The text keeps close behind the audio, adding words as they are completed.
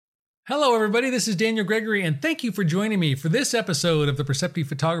Hello, everybody. This is Daniel Gregory, and thank you for joining me for this episode of the Perceptive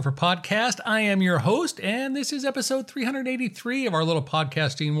Photographer Podcast. I am your host, and this is episode 383 of our little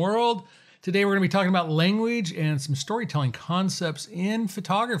podcasting world. Today, we're going to be talking about language and some storytelling concepts in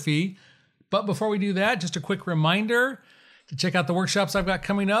photography. But before we do that, just a quick reminder to check out the workshops I've got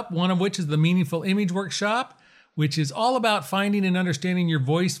coming up, one of which is the Meaningful Image Workshop, which is all about finding and understanding your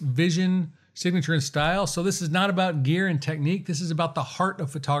voice, vision, signature, and style. So this is not about gear and technique. This is about the heart of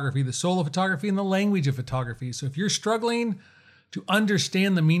photography, the soul of photography, and the language of photography. So if you're struggling to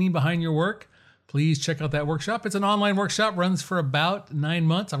understand the meaning behind your work, please check out that workshop. It's an online workshop, runs for about 9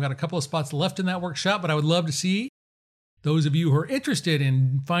 months. I've got a couple of spots left in that workshop, but I would love to see those of you who are interested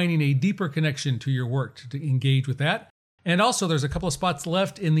in finding a deeper connection to your work to engage with that. And also, there's a couple of spots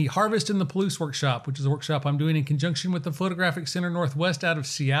left in the Harvest in the Palouse workshop, which is a workshop I'm doing in conjunction with the Photographic Center Northwest out of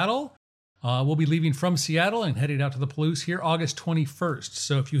Seattle. We'll be leaving from Seattle and heading out to the Palouse here August 21st.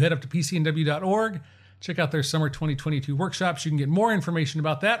 So if you head up to pcnw.org, check out their summer 2022 workshops. You can get more information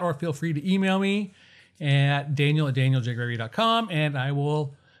about that, or feel free to email me at daniel@danieljgregory.com, and I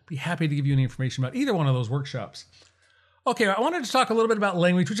will be happy to give you any information about either one of those workshops. Okay, I wanted to talk a little bit about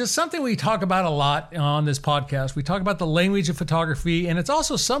language, which is something we talk about a lot on this podcast. We talk about the language of photography, and it's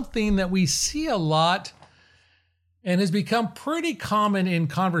also something that we see a lot and has become pretty common in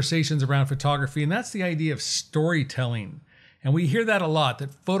conversations around photography, and that's the idea of storytelling. And we hear that a lot,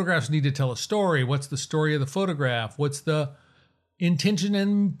 that photographs need to tell a story. What's the story of the photograph? What's the intention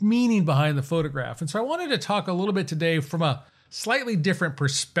and meaning behind the photograph? And so I wanted to talk a little bit today from a slightly different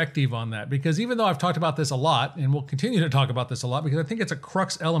perspective on that, because even though I've talked about this a lot, and we'll continue to talk about this a lot, because I think it's a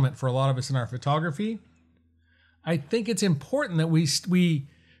crux element for a lot of us in our photography, I think it's important that we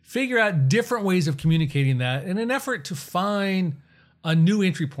figure out different ways of communicating that in an effort to find a new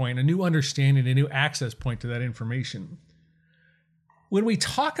entry point, a new understanding, a new access point to that information. When we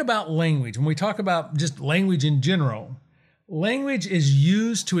talk about language, when we talk about just language in general, language is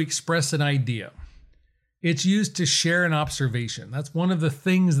used to express an idea. It's used to share an observation. That's one of the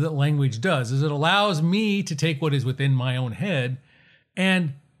things that language does, is it allows me to take what is within my own head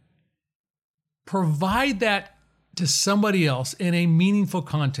and provide that to somebody else in a meaningful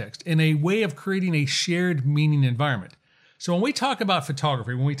context, in a way of creating a shared meaning environment. So when we talk about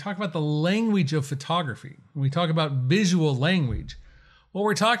photography, when we talk about the language of photography, when we talk about visual language, what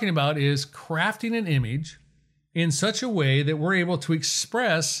we're talking about is crafting an image in such a way that we're able to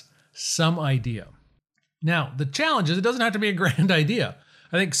express some idea. Now, the challenge is it doesn't have to be a grand idea.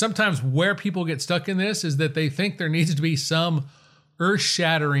 I think sometimes where people get stuck in this is that they think there needs to be some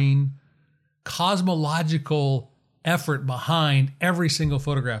earth-shattering, cosmological effort behind every single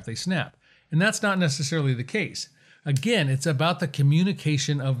photograph they snap. And that's not necessarily the case. Again, it's about the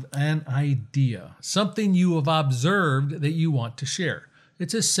communication of an idea, something you have observed that you want to share.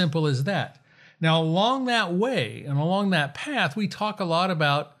 It's as simple as that. Now, along that way and along that path, we talk a lot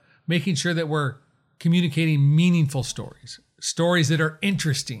about making sure that we're communicating meaningful stories, stories that are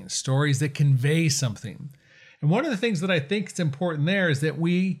interesting, stories that convey something. And one of the things that I think is important there is that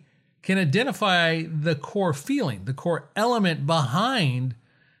we can identify the core feeling, the core element behind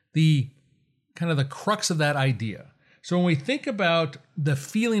the kind of the crux of that idea. So when we think about the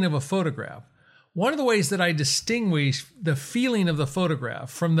feeling of a photograph, one of the ways that I distinguish the feeling of the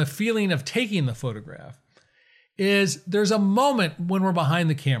photograph from the feeling of taking the photograph is there's a moment when we're behind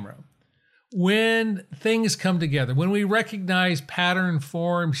the camera, when things come together, when we recognize pattern,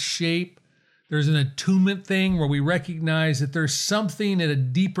 form, shape. There's an attunement thing where we recognize that there's something at a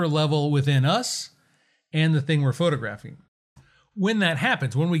deeper level within us and the thing we're photographing. When that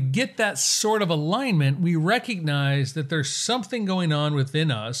happens, when we get that sort of alignment, we recognize that there's something going on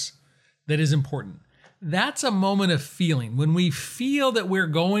within us that is important. That's a moment of feeling, when we feel that we're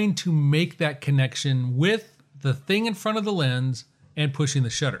going to make that connection with the thing in front of the lens and pushing the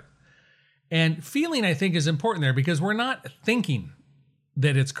shutter. And feeling, I think, is important there because we're not thinking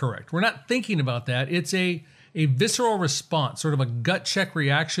that it's correct. We're not thinking about that. It's a visceral response, sort of a gut check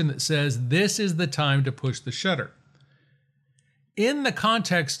reaction that says this is the time to push the shutter. In the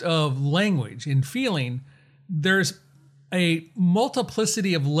context of language and feeling, there's a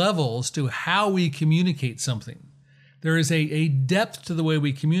multiplicity of levels to how we communicate something. There is a depth to the way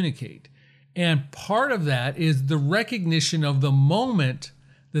we communicate. And part of that is the recognition of the moment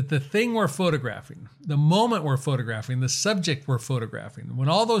that the thing we're photographing, the moment we're photographing, the subject we're photographing, when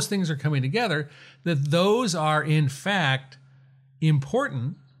all those things are coming together, that those are in fact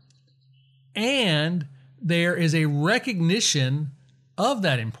important, and there is a recognition of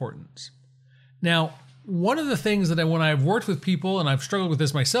that importance. Now, one of the things that when I've worked with people, and I've struggled with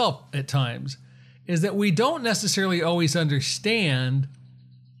this myself at times, is that we don't necessarily always understand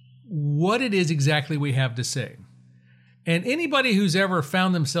what it is exactly we have to say. And anybody who's ever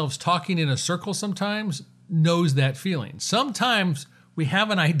found themselves talking in a circle sometimes knows that feeling. Sometimes we have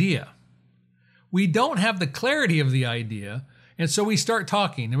an idea. We don't have the clarity of the idea, and so we start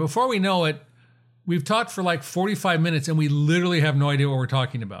talking. And before we know it, we've talked for like 45 minutes and we literally have no idea what we're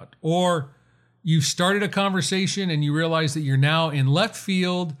talking about. Or you've started a conversation and you realize that you're now in left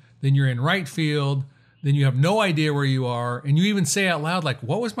field, then you're in right field, then you have no idea where you are, and you even say out loud, like,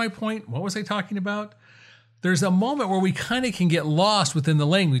 what was my point? What was I talking about? There's a moment where we kind of can get lost within the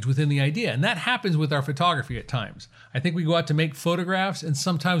language, within the idea. And that happens with our photography at times. I think we go out to make photographs and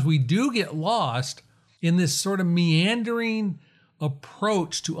sometimes we do get lost in this sort of meandering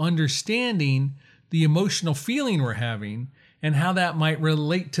approach to understanding the emotional feeling we're having and how that might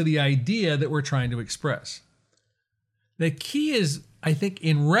relate to the idea that we're trying to express. The key is, I think,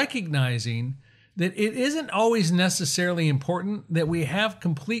 in recognizing that it isn't always necessarily important that we have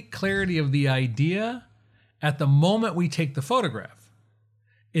complete clarity of the idea at the moment we take the photograph.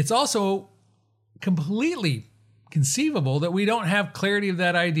 It's also completely conceivable that we don't have clarity of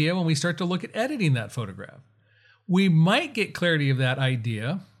that idea when we start to look at editing that photograph. We might get clarity of that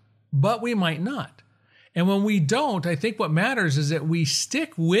idea, but we might not. And when we don't, I think what matters is that we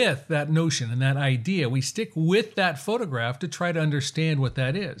stick with that notion and that idea. We stick with that photograph to try to understand what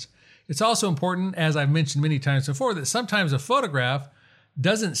that is. It's also important, as I've mentioned many times before, that sometimes a photograph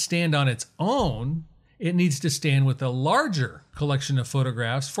doesn't stand on its own. It needs to stand with a larger collection of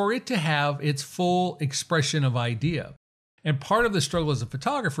photographs for it to have its full expression of idea. And part of the struggle as a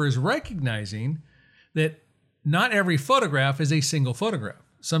photographer is recognizing that not every photograph is a single photograph.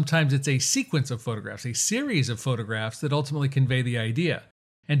 Sometimes it's a sequence of photographs, a series of photographs that ultimately convey the idea.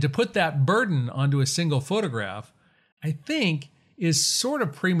 And to put that burden onto a single photograph, I think, is sort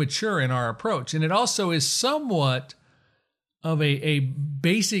of premature in our approach. And it also is somewhat of a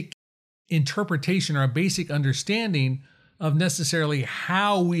basic interpretation or a basic understanding of necessarily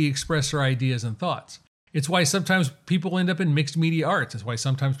how we express our ideas and thoughts. It's why sometimes people end up in mixed media arts. It's why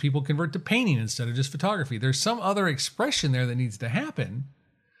sometimes people convert to painting instead of just photography. There's some other expression there that needs to happen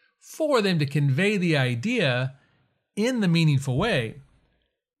for them to convey the idea in the meaningful way.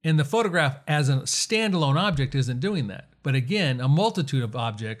 And the photograph as a standalone object isn't doing that. But again, a multitude of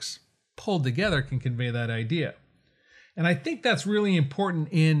objects pulled together can convey that idea. And I think that's really important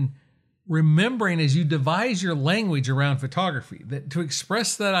in remembering as you devise your language around photography, that to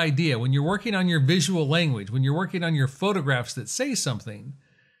express that idea, when you're working on your visual language, when you're working on your photographs that say something,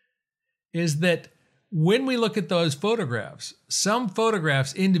 is that when we look at those photographs, some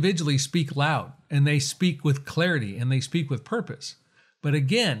photographs individually speak loud and they speak with clarity and they speak with purpose. But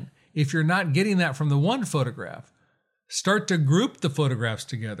again, if you're not getting that from the one photograph, start to group the photographs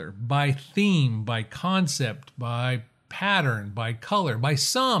together by theme, by concept, by pattern, by color, by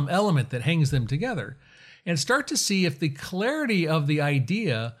some element that hangs them together, and start to see if the clarity of the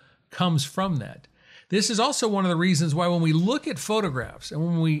idea comes from that. This is also one of the reasons why when we look at photographs and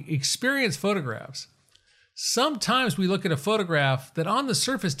when we experience photographs, sometimes we look at a photograph that on the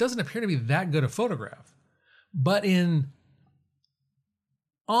surface doesn't appear to be that good a photograph, but in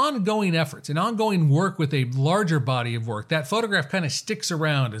ongoing efforts and ongoing work with a larger body of work, that photograph kind of sticks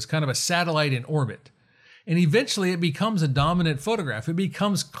around as kind of a satellite in orbit. And eventually it becomes a dominant photograph. It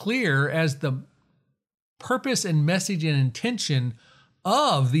becomes clear as the purpose and message and intention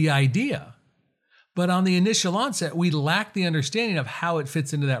of the idea. But on the initial onset, we lack the understanding of how it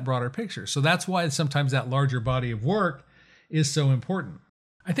fits into that broader picture. So that's why sometimes that larger body of work is so important.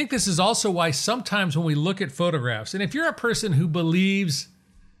 I think this is also why sometimes when we look at photographs, and if you're a person who believes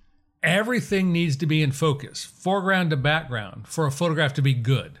everything needs to be in focus, foreground to background, for a photograph to be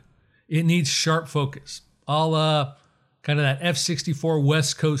good, it needs sharp focus, a la kind of that F-64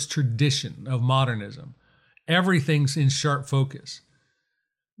 West Coast tradition of modernism. Everything's in sharp focus.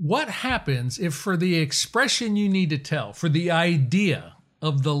 What happens if for the expression you need to tell, for the idea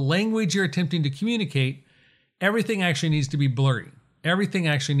of the language you're attempting to communicate, everything actually needs to be blurry? Everything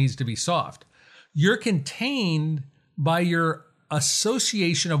actually needs to be soft. You're contained by your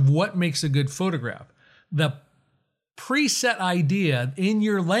association of what makes a good photograph. The preset idea in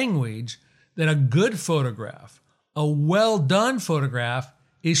your language that a good photograph, a well done photograph,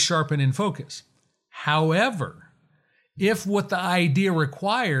 is sharp and in focus. However, if what the idea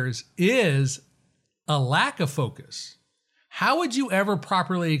requires is a lack of focus, how would you ever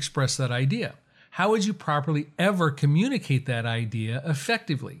properly express that idea? How would you properly ever communicate that idea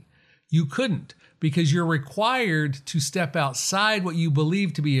effectively? You couldn't, because you're required to step outside what you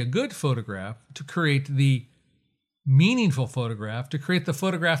believe to be a good photograph to create the meaningful photograph, to create the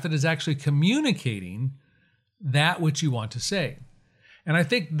photograph that is actually communicating that which you want to say. And I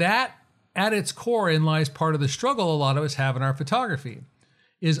think that at its core in lies part of the struggle a lot of us have in our photography,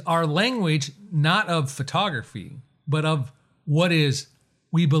 is our language, not of photography, but of what is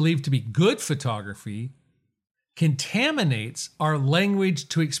we believe to be good photography, contaminates our language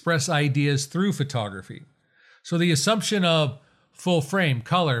to express ideas through photography. So the assumption of full frame,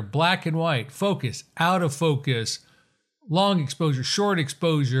 color, black and white, focus, out of focus, long exposure, short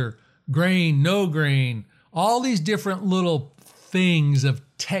exposure, grain, no grain, all these different little things of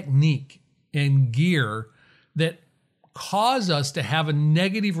technique and gear that cause us to have a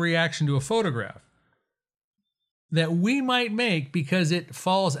negative reaction to a photograph that we might make because it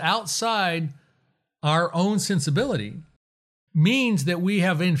falls outside our own sensibility, means that we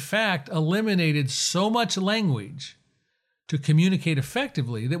have in fact eliminated so much language to communicate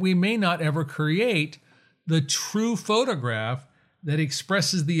effectively that we may not ever create the true photograph that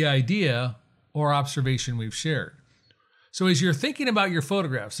expresses the idea or observation we've shared. So as you're thinking about your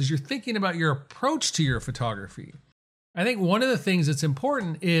photographs, as you're thinking about your approach to your photography, I think one of the things that's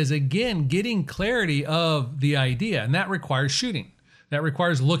important is, again, getting clarity of the idea. And that requires shooting. That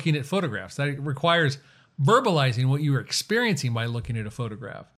requires looking at photographs. That requires verbalizing what you are experiencing by looking at a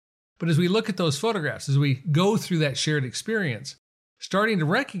photograph. But as we look at those photographs, as we go through that shared experience, starting to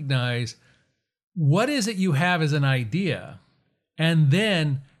recognize what is it you have as an idea, and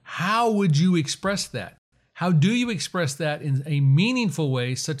then how would you express that? How do you express that in a meaningful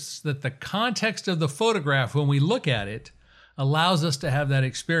way such that the context of the photograph when we look at it allows us to have that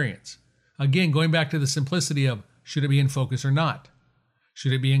experience? Again, going back to the simplicity of should it be in focus or not?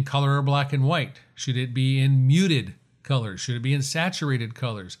 Should it be in color or black and white? Should it be in muted colors? Should it be in saturated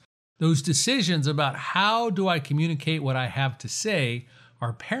colors? Those decisions about how do I communicate what I have to say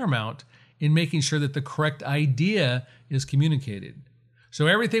are paramount in making sure that the correct idea is communicated. So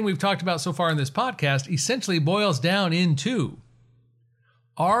everything we've talked about so far in this podcast essentially boils down into,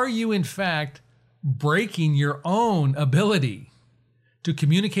 are you in fact breaking your own ability to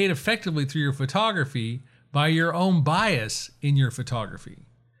communicate effectively through your photography by your own bias in your photography?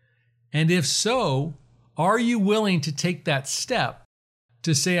 And if so, are you willing to take that step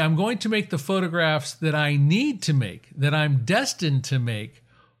to say, I'm going to make the photographs that I need to make, that I'm destined to make,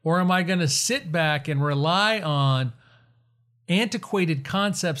 or am I going to sit back and rely on antiquated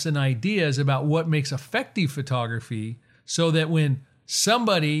concepts and ideas about what makes effective photography so that when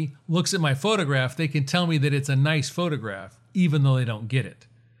somebody looks at my photograph, they can tell me that it's a nice photograph, even though they don't get it?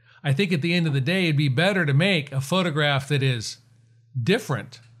 I think at the end of the day, it'd be better to make a photograph that is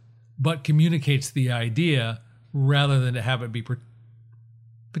different, but communicates the idea rather than to have it be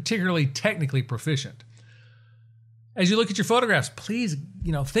particularly technically proficient. As you look at your photographs, please,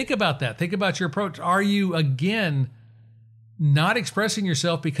 think about that. Think about your approach. Are you, again, not expressing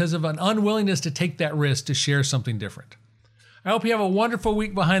yourself because of an unwillingness to take that risk to share something different? I hope you have a wonderful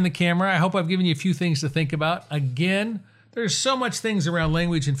week behind the camera. I hope I've given you a few things to think about. Again, there's so much things around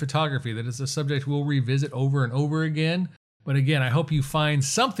language and photography that is a subject we'll revisit over and over again. But again, I hope you find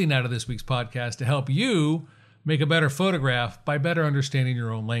something out of this week's podcast to help you make a better photograph by better understanding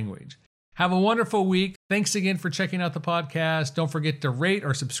your own language. Have a wonderful week. Thanks again for checking out the podcast. Don't forget to rate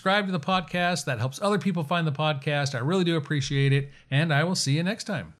or subscribe to the podcast. That helps other people find the podcast. I really do appreciate it. And I will see you next time.